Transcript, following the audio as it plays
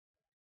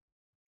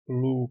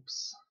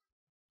loops,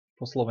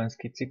 po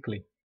slovensky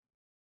cykly.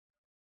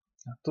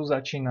 A tu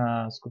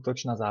začína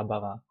skutočná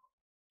zábava,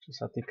 čo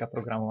sa týka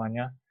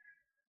programovania.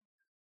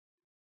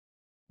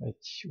 Veď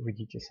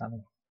uvidíte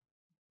sami.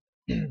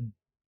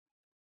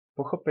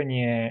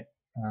 Pochopenie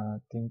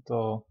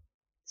týmto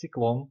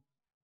cyklom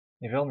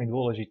je veľmi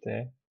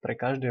dôležité pre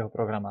každého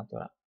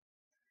programátora.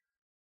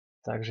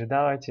 Takže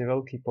dávajte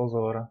veľký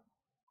pozor,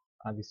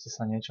 aby ste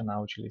sa niečo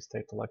naučili z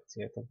tejto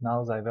lekcie. Je to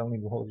naozaj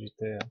veľmi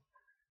dôležité.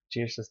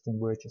 Tiež sa s tým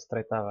budete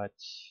stretávať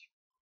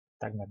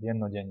takmer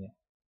dennodenne.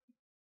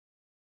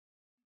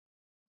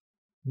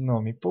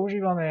 No, my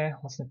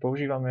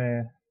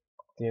používame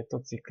tieto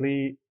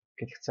cykly,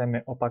 keď chceme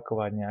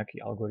opakovať nejaký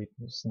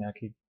algoritmus,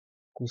 nejaký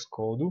kus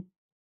kódu.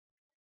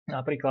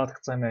 Napríklad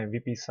chceme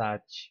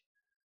vypísať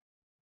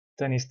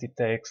ten istý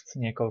text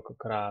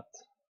niekoľkokrát.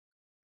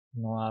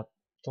 No a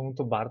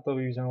tomuto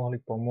Bartovi by sme mohli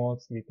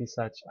pomôcť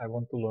vypísať I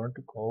want to learn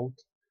to code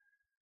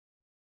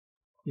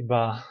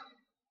iba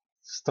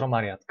s 3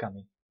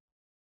 riadkami,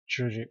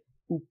 čo je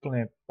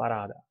úplne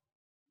paráda.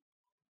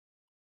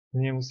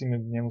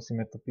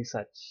 Nemusíme to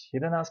písať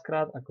 11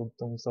 krát, ako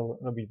to musel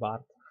robiť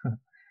Bart,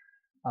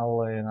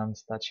 ale nám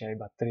stačia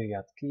iba 3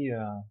 riadky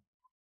a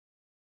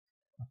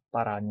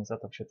parádne sa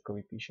to všetko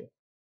vypíše.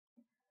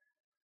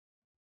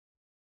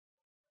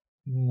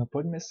 No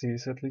poďme si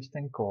vysvetliť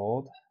ten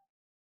kód.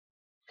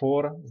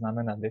 For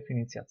znamená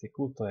definícia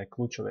cyklu, to je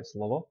kľúčové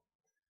slovo.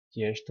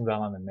 Tiež tu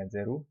dávame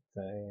medzeru, to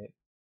je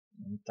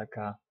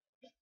taká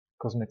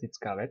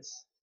kozmetická vec,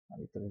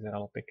 aby to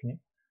vyzeralo pekne.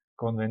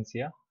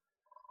 Konvencia.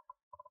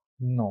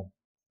 No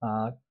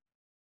a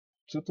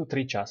sú tu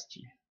 3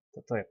 časti.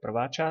 Toto je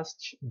prvá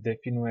časť,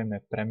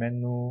 definujeme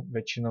premennú,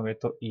 väčšinou je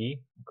to i,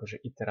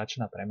 akože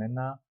iteračná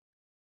premenná.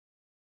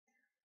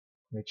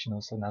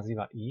 Väčšinou sa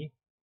nazýva i.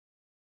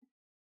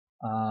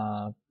 A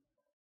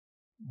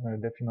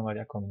môžeme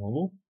definovať ako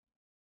nulu,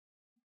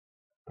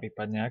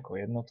 prípadne ako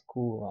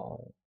jednotku, ale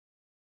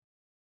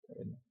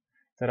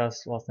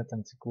teraz vlastne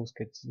ten cyklus,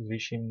 keď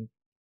zvýšim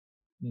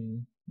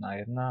na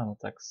 1, no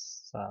tak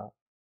sa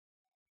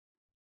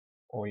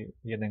o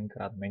 1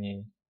 krát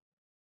menej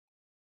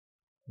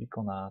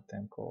vykoná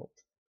ten kód.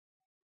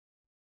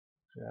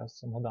 Takže ja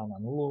som ho dal na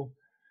 0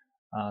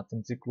 a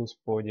ten cyklus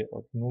pôjde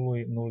od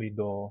 0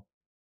 do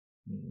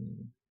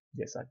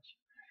 10.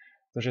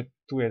 Takže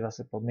tu je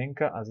zase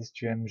podmienka a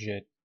zistujem,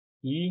 že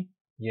i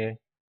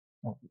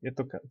je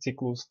to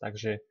cyklus,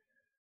 takže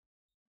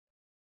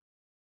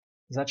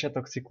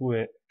začiatok cyklu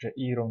je, že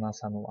i rovná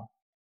sa 0.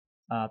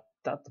 A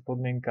táto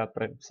podmienka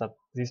sa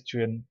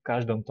zisťuje v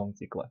každom tom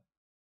cykle.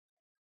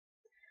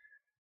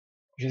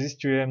 Že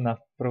zisťujem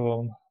na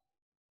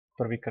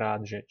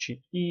prvýkrát, že či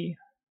i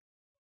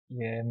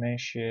je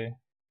menšie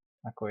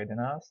ako 11,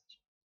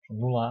 0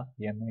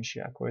 je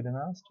menšie ako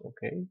 11,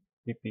 OK,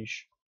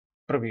 vypíš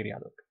prvý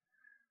riadok.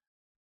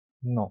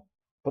 No,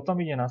 potom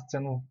ide na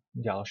scénu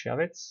ďalšia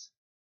vec,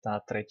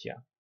 tá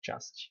tretia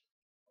časť.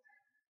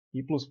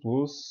 I++,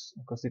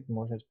 ako si tu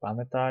môžete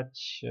pamätať,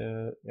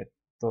 je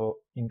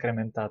to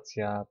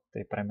inkrementácia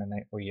tej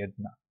premennej o 1.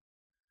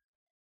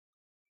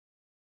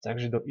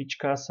 Takže do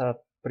ička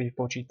sa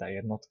pripočíta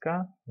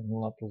jednotka,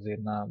 0 plus 1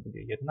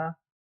 bude 1.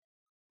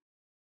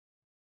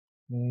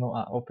 No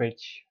a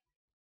opäť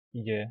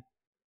ide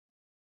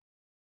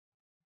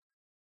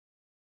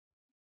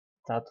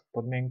táto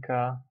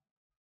podmienka,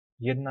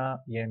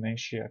 1 je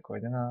menšie ako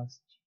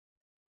 11,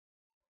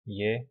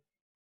 je,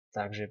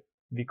 takže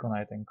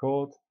vykonaj ten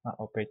kód a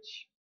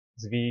opäť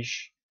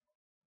zvýš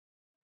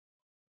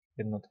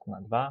jednotku na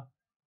 2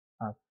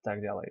 a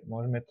tak ďalej.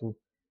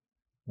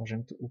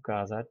 Môžem tu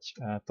ukázať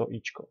to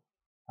ičko,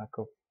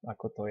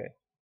 ako to je.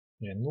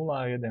 Že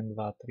 0, 1, 2,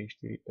 3,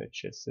 4,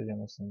 5, 6, 7,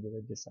 8,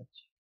 9, 10.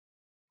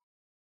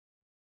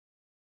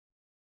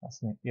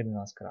 Vlastne 11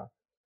 krát.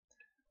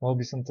 Mohol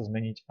by som to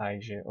zmeniť aj,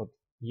 že od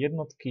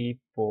jednotky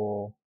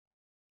po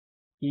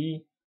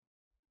i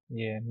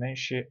je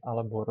menšie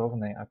alebo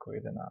rovné ako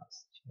 11.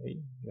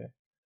 Hej, že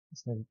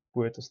vlastne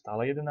bude to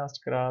stále 11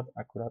 krát,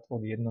 akurát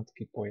od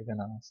jednotky po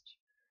 11.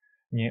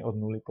 Nie od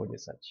 0 po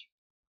 10.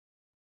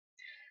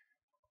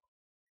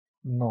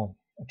 No,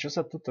 čo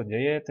sa tuto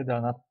deje, teda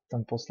na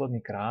ten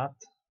posledný krát,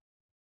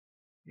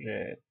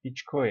 že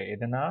ičko je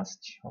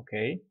 11, OK.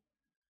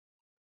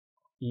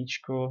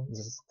 Ičko,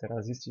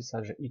 teraz zistí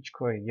sa, že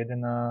ičko je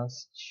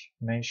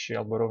 11 menšie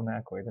alebo rovné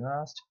ako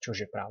 11, čo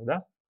je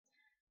pravda.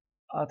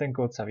 A ten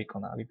kód sa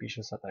vykoná,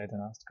 vypíše sa tá 11.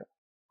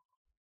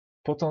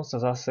 Potom sa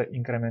zase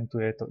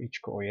inkrementuje to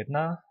ičko o 1,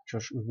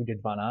 čo už bude 12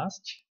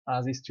 a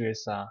zisťuje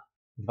sa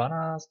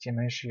 12 je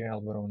menšie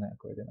alebo rovné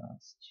ako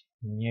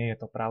 11. Nie je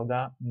to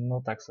pravda,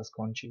 no tak sa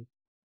skončí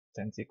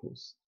ten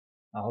cyklus.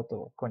 A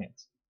hotovo, koniec.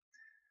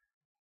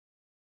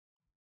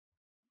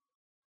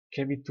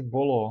 Keby tu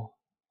bolo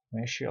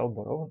menšie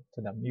alebo rovné,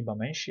 teda iba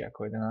menšie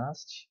ako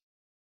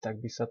 11, tak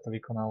by sa to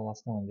vykonalo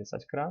vlastne len 10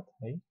 krát,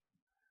 hej?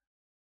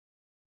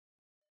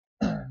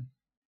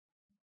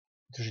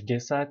 Pretože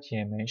 10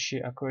 je menšie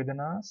ako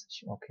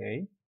 11,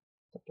 OK,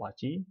 to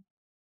platí.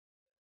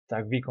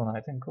 Tak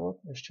vykonaj ten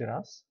kód ešte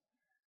raz.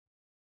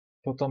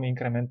 Potom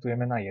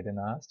inkrementujeme na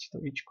 11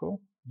 to ičko.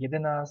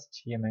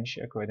 11 je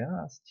menšie ako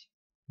 11?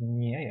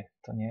 Nie je,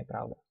 to nie je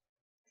pravda.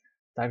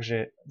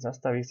 Takže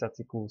zastaví sa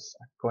cyklus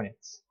a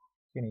koniec.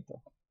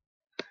 Finito.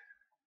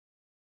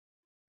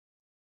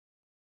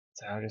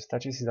 Takže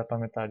stačí si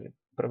zapamätať, že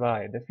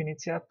prvá je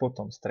definícia,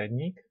 potom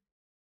stredník,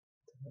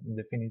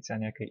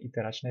 definícia nejakej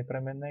iteračnej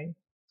premennej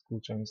s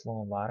kľúčovým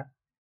slovom var.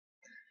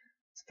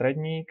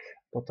 Stredník,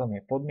 potom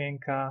je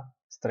podmienka,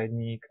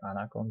 stredník a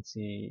na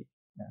konci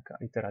nejaká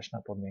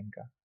iteračná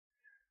podmienka.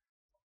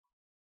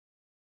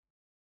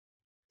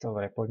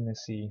 Dobre, poďme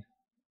si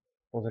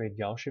pozrieť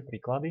ďalšie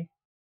príklady.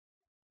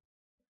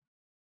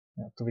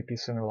 Tu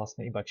vypisujeme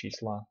vlastne iba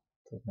čísla,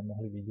 to sme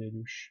mohli vidieť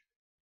už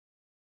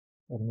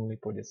od 0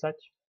 po 10.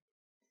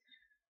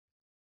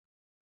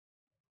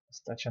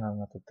 Stačia nám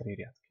na to 3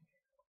 riadky.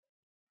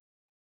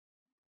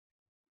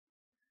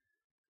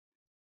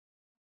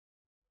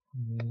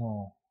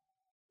 No.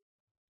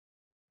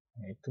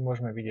 Tu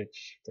môžeme vidieť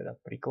teda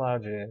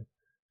príklad, že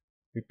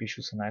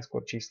vypíšu sa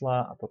najskôr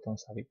čísla a potom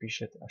sa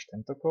vypíše až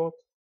tento kód.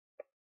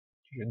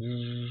 Čiže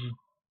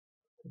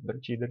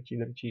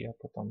drčí a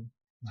potom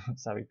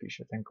sa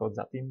vypíše ten kód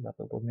za tým, za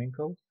tou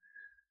podmienkou.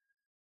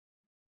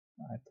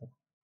 A je to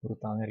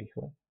brutálne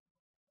rýchle.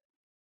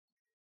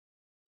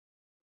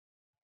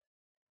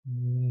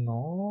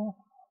 No,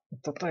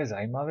 toto je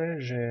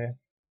zaujímavé, že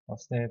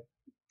vlastne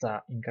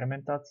tá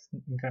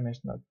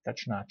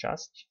inkrementačná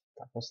časť,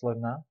 tá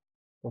posledná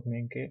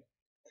podmienke,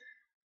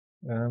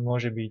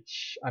 môže byť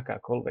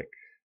akákoľvek.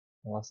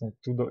 Vlastne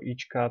tu do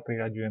ička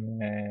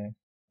priraďujeme,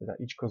 teda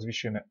ičko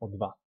zvyšujeme o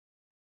 2.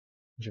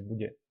 Že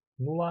bude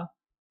 0,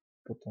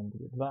 potom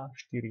bude 2,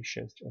 4,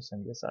 6,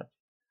 8, 10.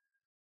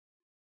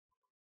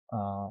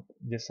 A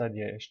 10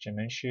 je ešte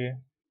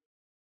menšie,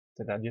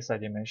 teda 10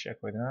 je menšie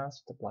ako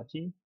 11, to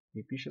platí,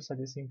 vypíše sa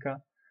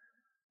desinka.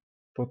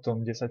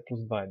 Potom 10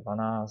 plus 2 je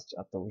 12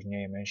 a to už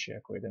nie je menšie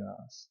ako 11.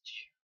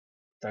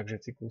 Takže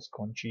cyklus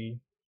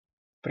skončí.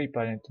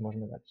 Prípadne tu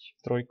môžeme dať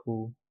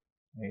trojku,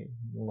 0,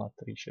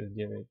 3, 6,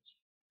 9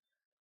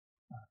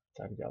 a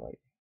tak ďalej.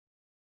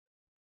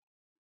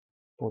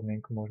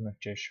 Podmienku môžeme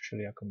tiež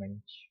všelijako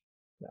meniť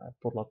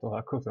podľa toho,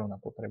 ako zrovna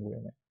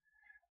potrebujeme.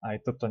 Aj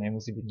toto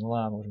nemusí byť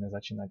 0, môžeme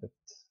začínať od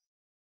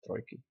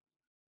trojky.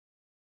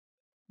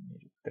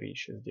 3,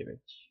 6, 9.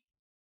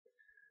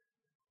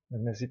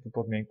 Môžeme si tú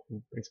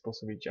podmienku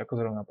prispôsobiť, ako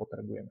zrovna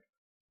potrebujeme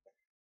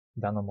v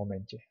danom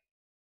momente.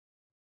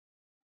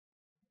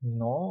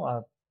 No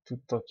a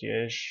tuto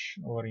tiež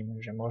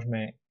hovoríme, že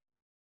môžeme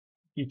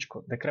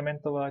ičko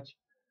dekrementovať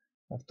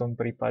a v tom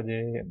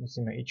prípade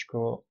musíme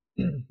ičko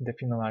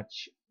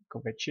definovať ako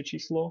väčšie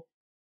číslo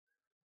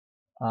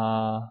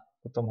a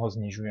potom ho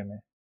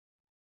znižujeme.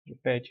 5,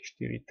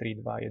 4,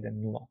 3, 2, 1,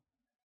 0.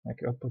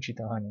 Nejaké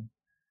odpočítavanie.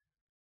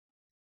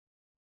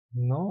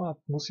 No a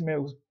musíme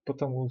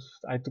potom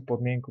aj tú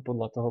podmienku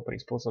podľa toho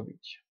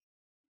prispôsobiť.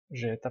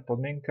 Že tá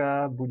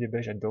podmienka bude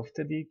bežať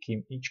dovtedy,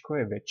 kým ičko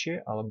je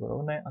väčšie alebo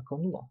rovné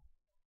ako 0.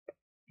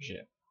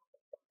 Že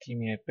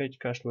kým je 5,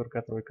 4,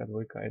 3,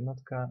 2,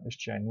 1,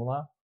 ešte aj 0,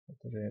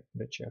 pretože je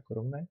väčšie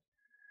ako rovné,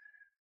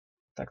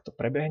 tak to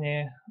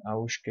prebehne a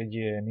už keď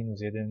je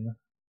minus 1,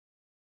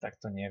 tak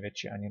to nie je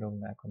väčšie ani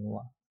rovné ako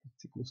 0.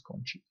 Cyklus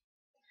skončí.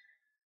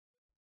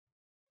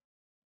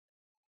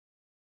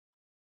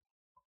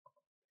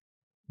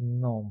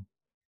 No,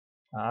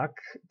 a ak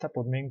tá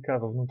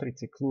podmienka vo vnútri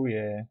cyklu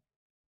je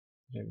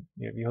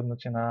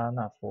vyhodnotená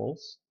na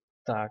false,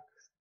 tak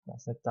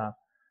vlastne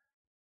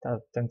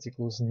ten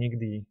cyklus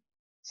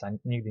sa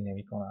nikdy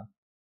nevykoná.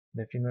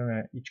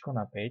 Definujeme ičko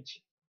na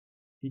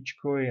 5.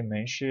 Ičko je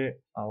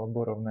menšie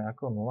alebo rovné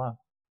ako 0.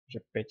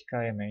 Že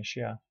 5 je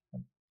menšia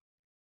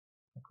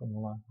ako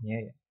 0.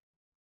 Nie je.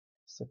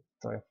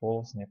 To je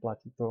false,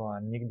 neplatí to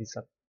a nikdy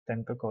sa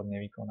tento kód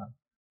nevykoná.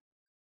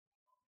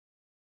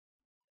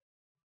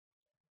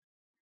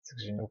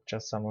 Takže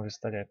občas sa môže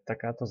stať aj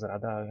takáto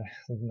zrada,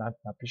 že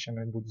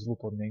napíšeme buď zlú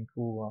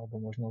podmienku, alebo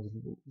možno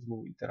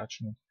zlú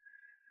iteračnú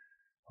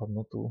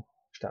hodnotu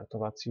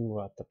štartovaciu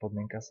a tá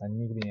podmienka sa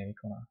nikdy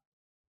nevykoná.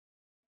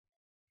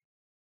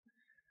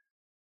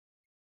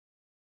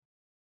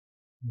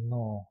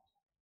 No.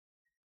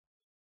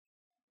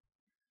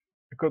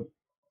 Ako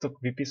to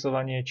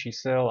vypisovanie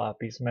čísel a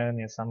písmen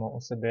je samo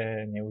o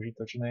sebe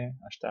neužitočné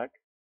až tak.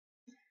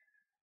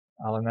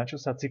 Ale na čo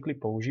sa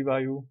cykly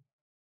používajú?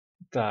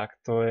 Tak,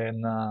 to je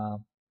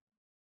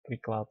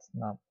napríklad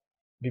na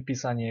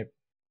vypísanie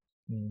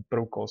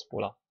prvkov z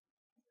pola.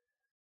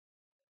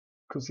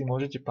 Ako si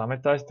môžete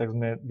pamätať, tak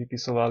sme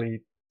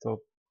vypisovali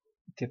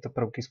tieto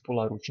prvky z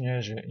pola ručne,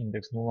 že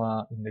index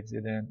 0, index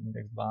 1,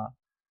 index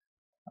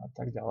 2 a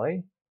tak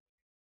ďalej.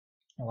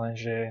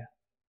 Lenže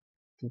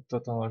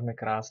toto môžeme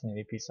krásne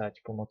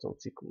vypísať pomocou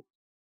cyklu.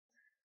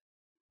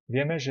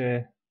 Vieme,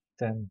 že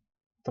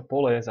to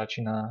pole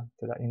začína,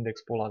 teda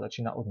index pola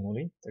začína od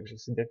 0, takže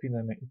si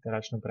definujeme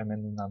iteračnú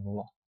premenu na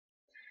 0.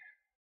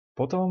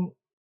 Potom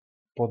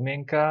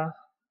podmienka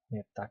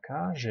je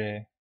taká,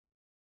 že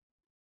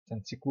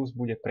ten cyklus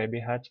bude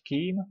prebiehať,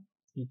 kým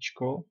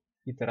ičko,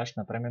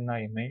 iteračná premena,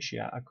 je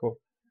menšia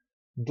ako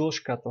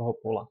dĺžka toho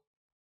pola.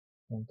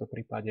 tomto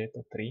prípade je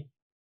to 3.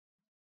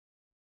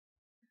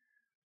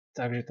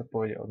 Takže to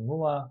pôjde od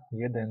 0,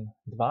 1,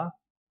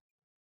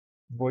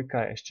 2.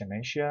 Dvojka je ešte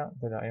menšia,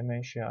 teda je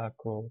menšia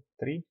ako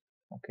 3.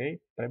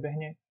 OK,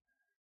 prebehne.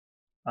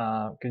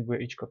 A keď bude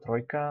ičko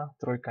 3,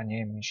 3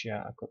 nie je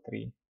menšia ako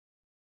 3.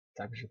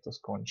 Takže to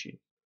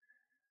skončí.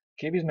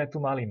 Keby sme tu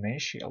mali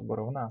menší alebo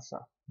rovná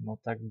sa, no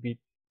tak by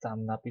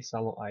tam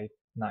napísalo aj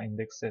na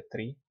indexe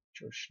 3,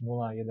 čož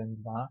 0, 1,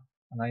 2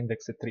 a na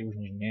indexe 3 už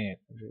nič nie je,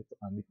 takže je to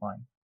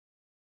undefined.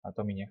 A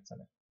to my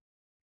nechceme.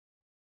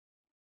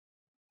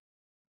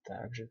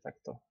 Takže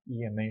takto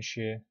I je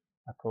menšie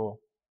ako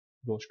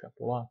dĺžka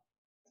pola.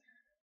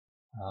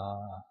 A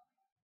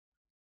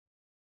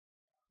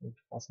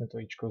vlastne to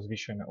ičko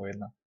zvyšujeme o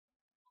 1.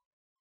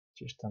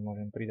 Tiež tam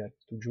môžem pridať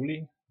tu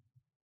Julie.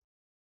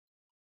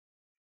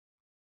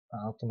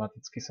 A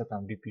automaticky sa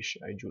tam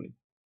vypíše aj Julie.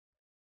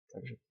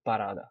 Takže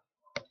paráda.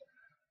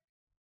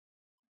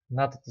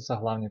 Na toto sa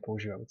hlavne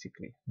používajú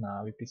cykly. Na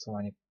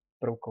vypisovanie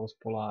prvkov z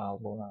pola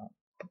alebo na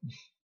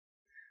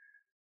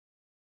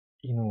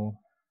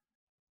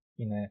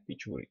iné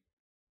fičúry.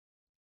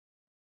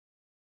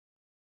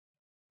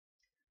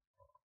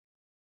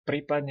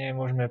 Prípadne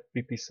môžeme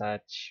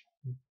vypísať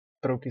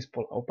prvky z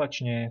pola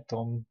opačne.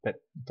 Tom,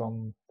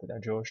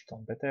 teda Josh,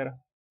 Tom, Peter.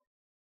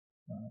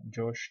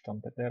 Josh, Tom,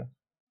 Peter.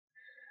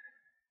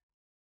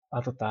 A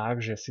to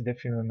tak, že si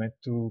definujeme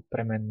tú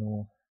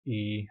premennú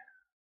I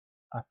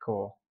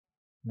ako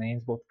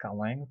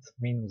names.length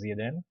minus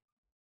 1.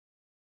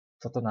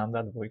 Toto nám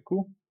dá 2.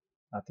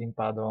 A tým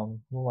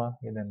pádom 0,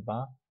 1,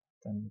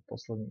 2. Ten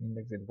posledný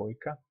index je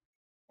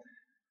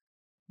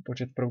 2.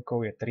 Počet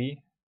prvkov je 3.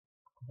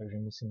 Takže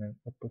musíme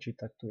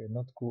odpočítať tú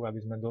jednotku, aby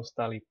sme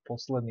dostali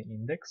posledný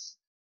index.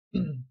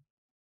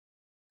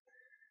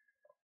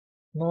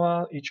 No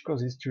a ičko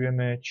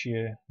zisťujeme, či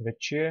je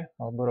väčšie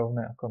alebo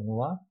rovné ako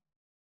 0.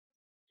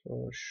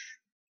 Čož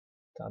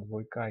tá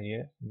 2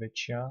 je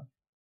väčšia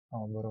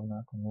alebo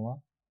rovná ako 0.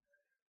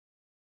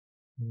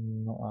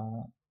 No a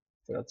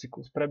teda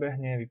cyklus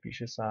prebehne,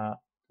 vypíše sa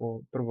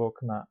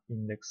prvok na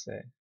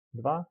indexe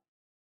 2.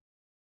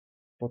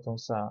 Potom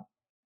sa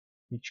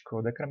ičko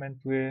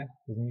dekrementuje,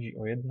 zníži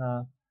o 1.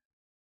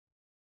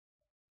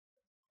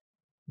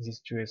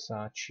 Zisťuje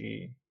sa,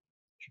 či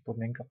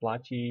podmienka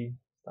platí,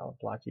 stále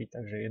platí,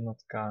 takže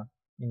jednotka,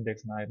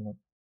 index na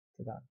jednotku,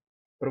 teda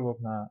prvok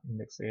na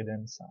indexe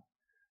 1 sa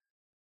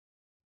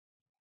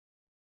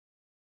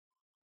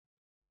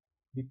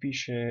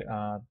vypíše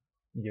a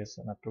ide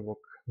sa na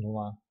prvok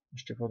 0.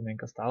 Ešte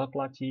podmienka stále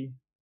platí.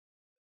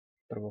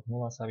 Prvok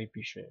 0 sa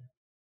vypíše.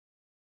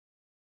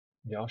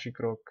 Ďalší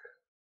krok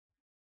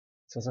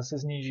sa zase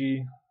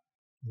zníži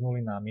z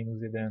 0 na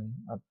minus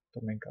 1 a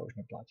podmienka už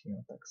neplatí,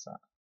 no tak sa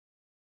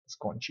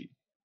skončí.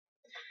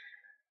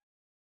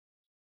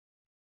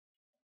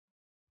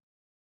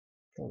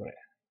 Dobre.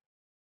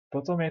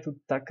 Potom je tu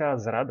taká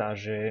zrada,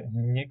 že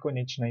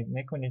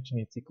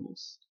nekonečný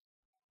cyklus.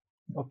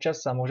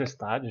 Občas sa môže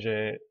stať,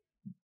 že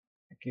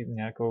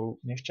nejakou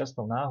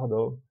nešťastnou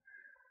náhodou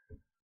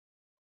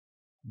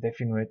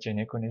definujete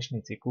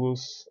nekonečný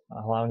cyklus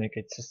a hlavne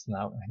keď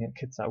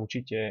sa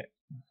učíte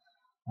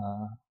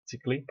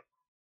cykly,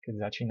 keď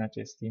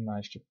začínate s tým a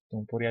ešte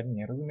tomu poriadne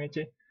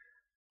nerozumiete,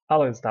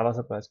 ale stáva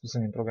sa to aj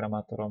skúseným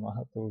programátorom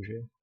a to už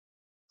je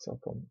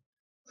celkom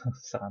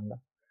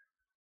sranda.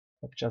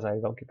 Občas aj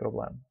veľký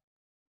problém.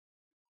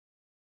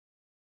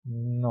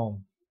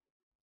 No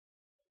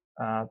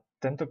a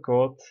tento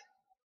kód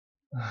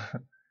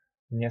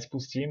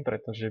nespustím,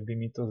 pretože by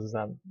mi to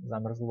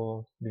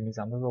zamrzlo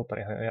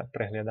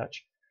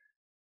prehliadač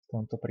v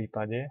tomto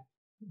prípade.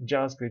 V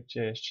JavaScripte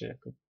je ešte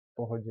v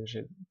pohode,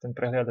 že ten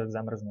prehliadač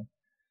zamrzne.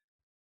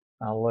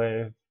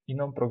 Ale v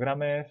inom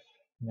programe,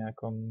 v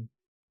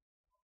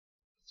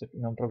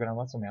inom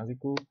programovacom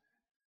jazyku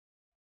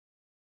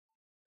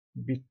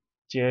by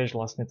tiež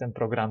vlastne ten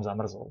program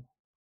zamrzol.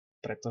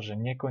 Pretože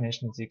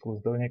nekonečný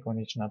cyklus do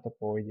nekonečna to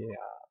pôjde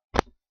a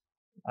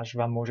až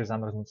vám môže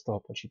zamrznúť z toho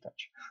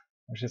počítač.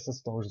 Môže sa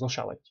z toho už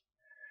zošaleť.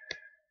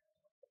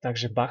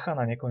 Takže bacha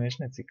na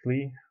nekonečné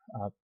cykly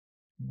a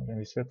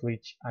môžem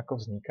vysvetliť, ako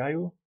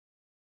vznikajú.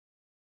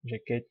 Že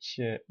keď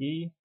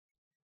I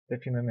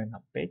definujeme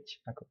na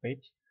 5, ako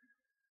 5,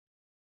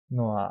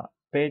 no a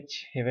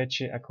 5 je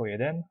väčšie ako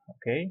 1,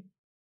 OK,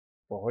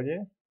 v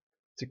pohode,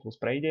 cyklus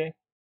prejde.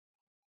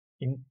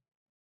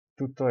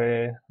 Tuto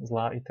je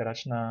zlá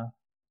iteračná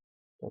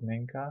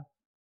podmienka,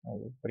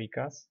 alebo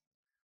príkaz,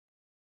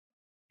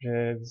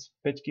 že z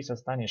 5 sa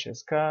stane 6,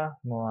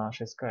 no a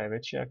 6 je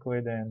väčšia ako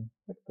 1,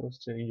 tak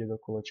proste ide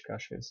do kolečka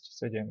 6,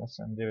 7,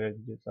 8,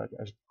 9, 10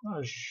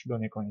 až do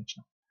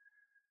nekonečna.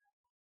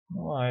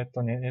 No a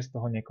je z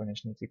toho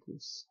nekonečný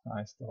cyklus,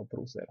 a je z toho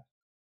prúser.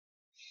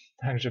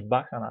 Takže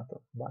bacha na to,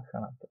 bacha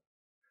na to.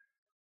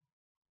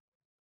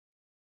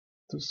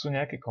 Tu sú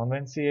nejaké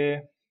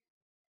konvencie,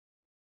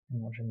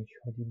 môžem ich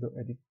hodiť do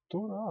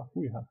editora,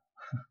 fujha.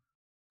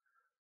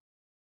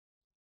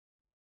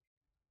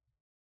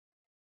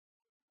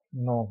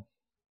 No,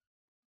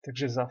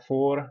 takže za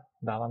for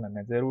dávame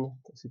medzeru,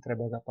 to si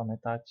treba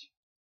zapamätať.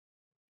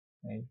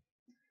 Hej.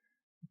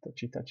 to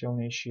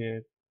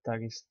čitateľnejšie.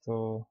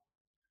 Takisto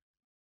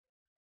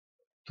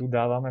tu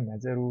dávame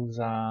medzeru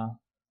za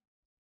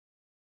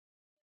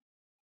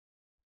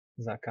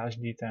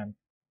každý ten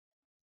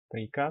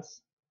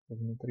príkaz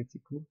vnútri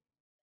cyklu.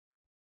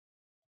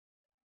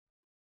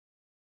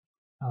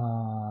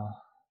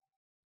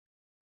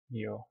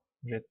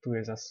 Že tu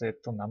je zase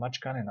to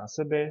namačkané na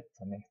sebe,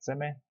 to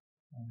nechceme,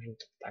 že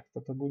takto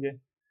to bude.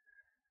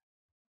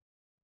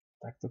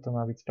 Takto to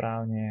má byť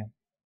správne.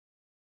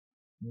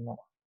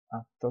 No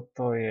a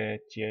toto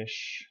je tiež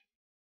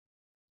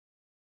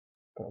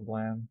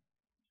problém.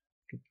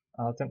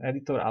 Ale ten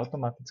editor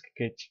automaticky,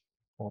 keď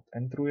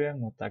odentrujem,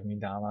 no tak mi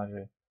dáva,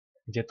 že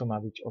kde to má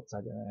byť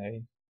odsadené, hej.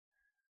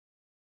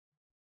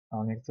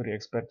 Ale niektorí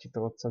experti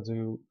to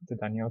odsadzujú,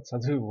 teda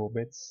neodsadzujú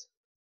vôbec.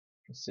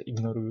 Proste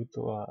ignorujú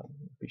to a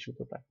píšu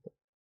to takto.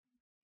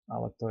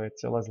 Ale to je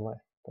celé zlé,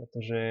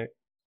 pretože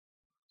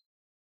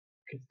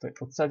keď to je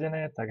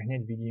odsadené, tak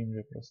hneď vidím,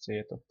 že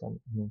proste je to v tom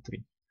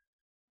vnútri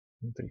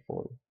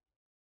fóru.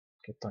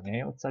 Keď to nie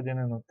je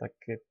odsadené, no tak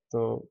je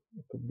to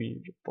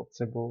akoby pod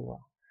sebou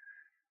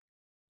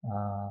a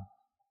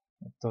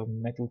je to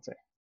metúce.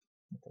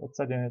 Je to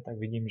odsadené, tak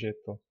vidím, že je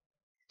to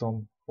v tom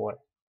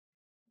fóre.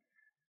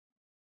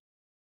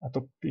 A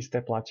to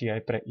isté platí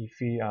aj pre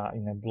ify a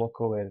iné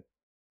blokové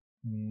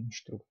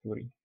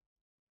štruktúry.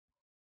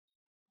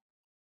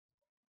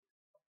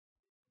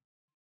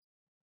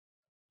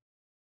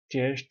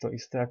 Tiež to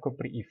isté ako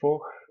pri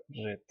ifoch,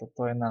 že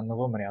toto je na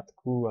novom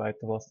riadku a je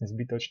to vlastne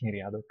zbytočný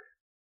riadok.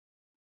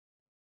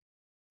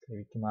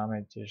 Keď tu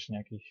máme tiež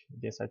nejakých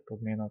 10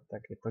 podmienok,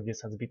 tak je to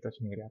 10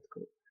 zbytočných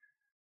riadkov.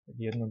 Tak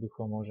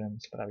jednoducho môžem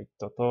spraviť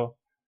toto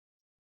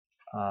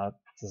a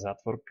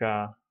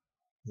zátvorka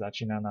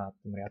začína na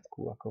tom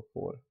riadku ako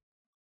for.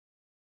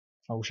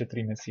 A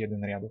ušetríme si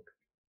jeden riadok.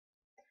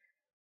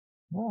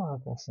 No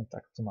a vlastne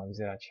takto má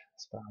vyzerať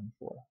správny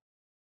for.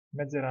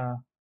 Medzera,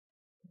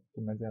 tu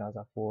medzera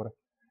za for,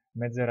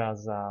 medzera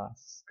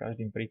s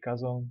každým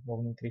príkazom vo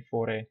vnútri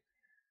fore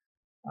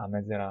a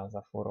medzera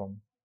za forom.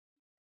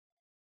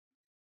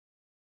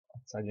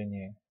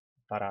 Odsadenie,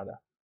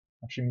 paráda.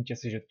 A všimnite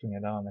si, že tu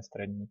nedávame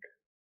stredník.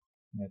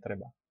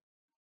 Netreba.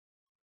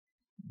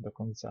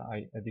 Dokonca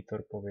aj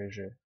editor povie,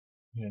 že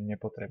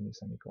nepotrebný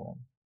semikolón.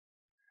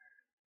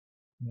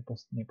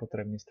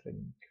 Nepotrebný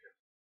stredník.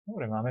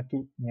 Dobre, máme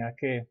tu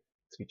nejaké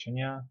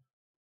cvičenia.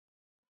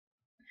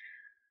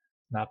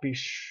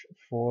 Napíš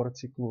for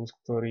cyklus,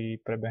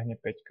 ktorý prebehne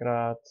 5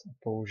 krát,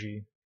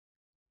 použij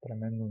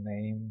premenu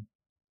name,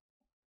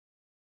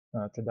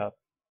 teda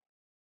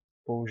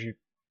použij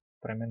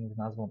premenu s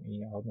názvom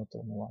i a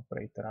hodnotou 0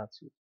 pre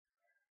iteráciu.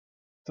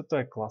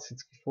 Toto je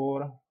klasický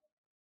for,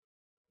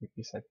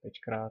 vypísať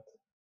 5 krát,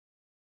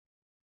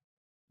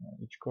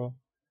 ičko.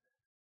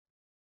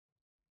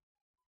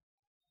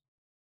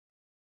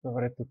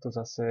 Dobre, tuto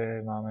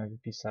zase máme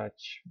vypísať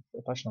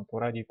v opačnom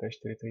poradí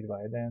P4, 3,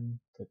 2,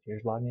 1, to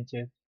tiež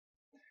vládnete.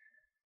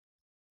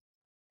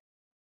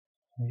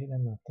 1,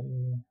 2,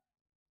 3,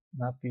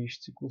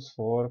 napíš cyklus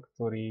for,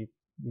 ktorý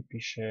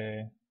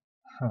vypíše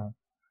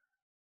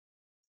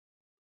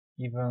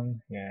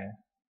even je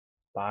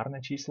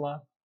párne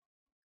čísla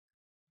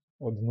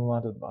od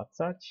 0 do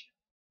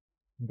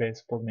 20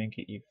 bez podmienky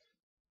if.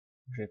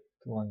 Že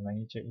tu len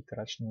zmeníte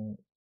iteračnú,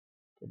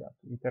 teda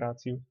tú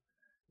iteráciu,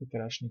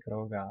 iteračný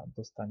krok a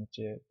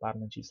dostanete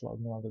párne čísla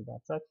od 0 do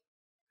 20.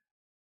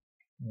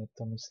 Je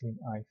to myslím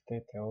aj v tej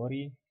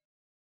teórii.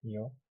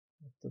 Jo,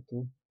 je to tu.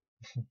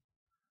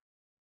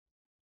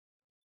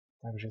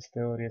 Takže z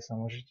teórie sa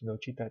môžete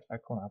dočítať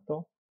ako na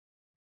to.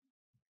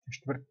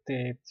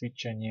 Štvrté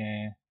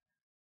cvičenie.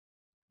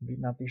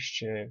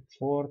 Napíšte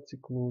for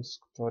cyklus,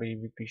 ktorý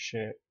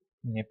vypíše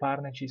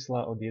nepárne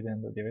čísla od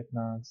 1 do 19.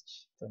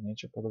 To je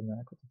niečo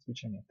podobné ako to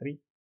cvičenie 3.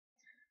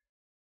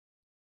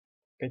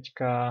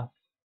 5.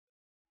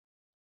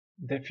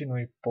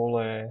 Definuj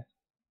pole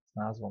s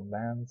názvom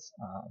bands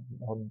a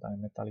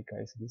hodnotami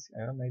Metallica, AC/DC,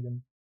 Iron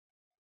Maiden.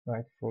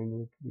 Write for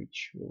loop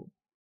which will,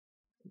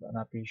 teda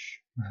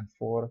napíš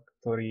for,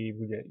 ktorý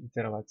bude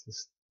iterovať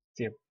cez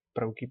tie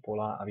prvky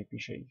pola a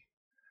vypíše ich.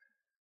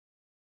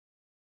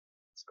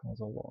 Z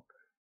console log.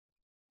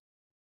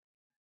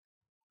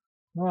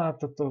 No a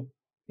toto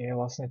je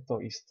vlastne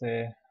to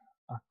isté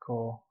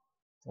ako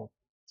to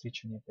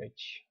cvičenie 5.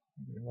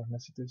 Môžeme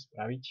si to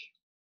spraviť.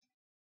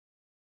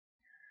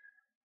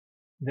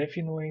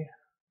 Definuj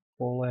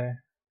pole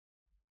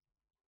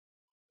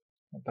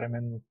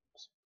premenu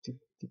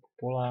typu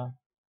pola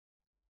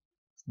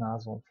s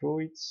názvom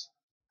fruits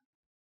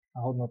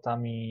a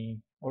hodnotami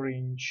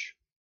orange,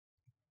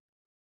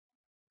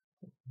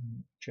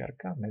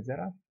 čiarka,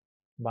 medzera,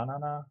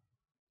 banana,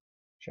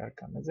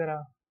 čiarka,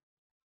 medzera,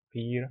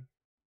 pear,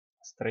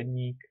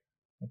 stredník,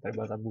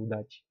 netreba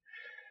zabúdať.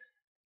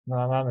 No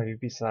a máme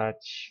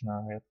vypísať na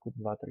riadku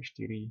 2, 3,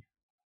 4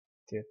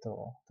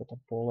 toto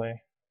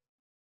pole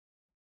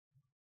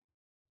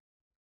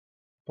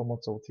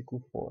pomocou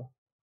cyklu for.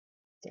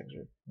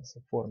 Takže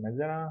zase for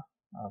medzera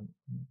a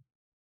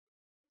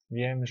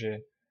viem,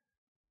 že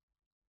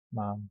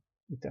mám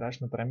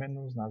iteračnú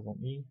premenu s názvom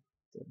i,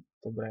 to je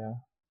dobré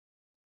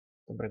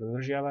dobre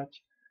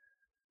dodržiavať.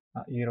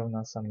 A I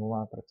rovná sa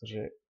 0,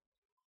 pretože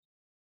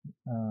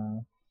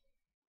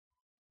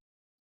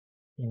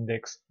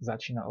index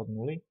začína od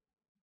 0.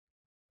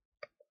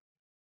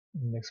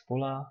 Index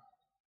pola.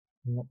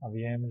 No a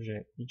viem,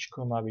 že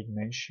Ičko má byť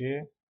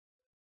menšie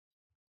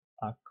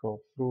ako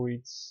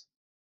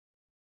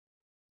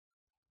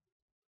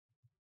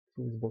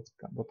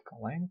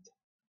fruits.length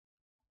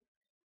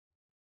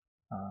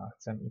a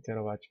chcem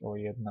iterovať o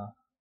 1.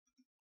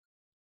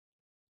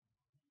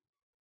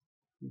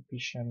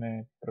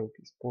 Vypíšeme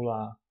prvky z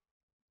pola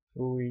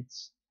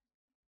fruits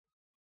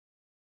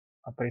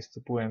a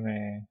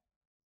pristupujeme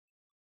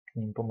k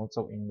ním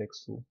pomocou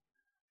indexu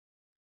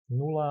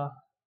 0,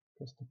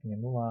 postupne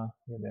 0,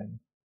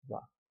 1, 2.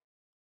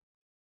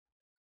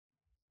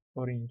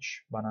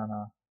 Orange,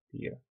 banana,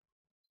 pear.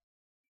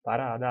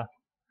 Paráda.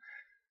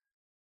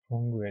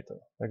 Funguje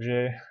to.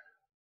 Takže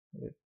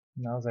je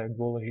naozaj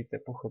dôležité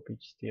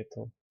pochopiť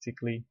tieto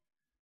cykly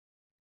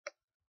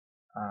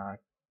a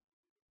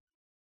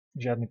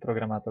žiadny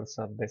programátor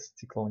sa bez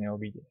cyklov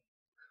neobíde.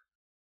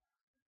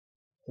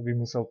 To by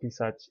musel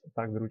písať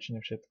tak zručne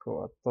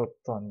všetko a to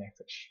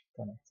nechceš.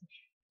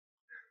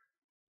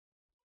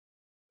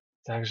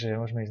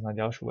 Takže môžeme ísť na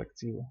ďalšiu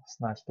lekciu.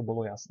 Snáď to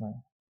bolo jasné.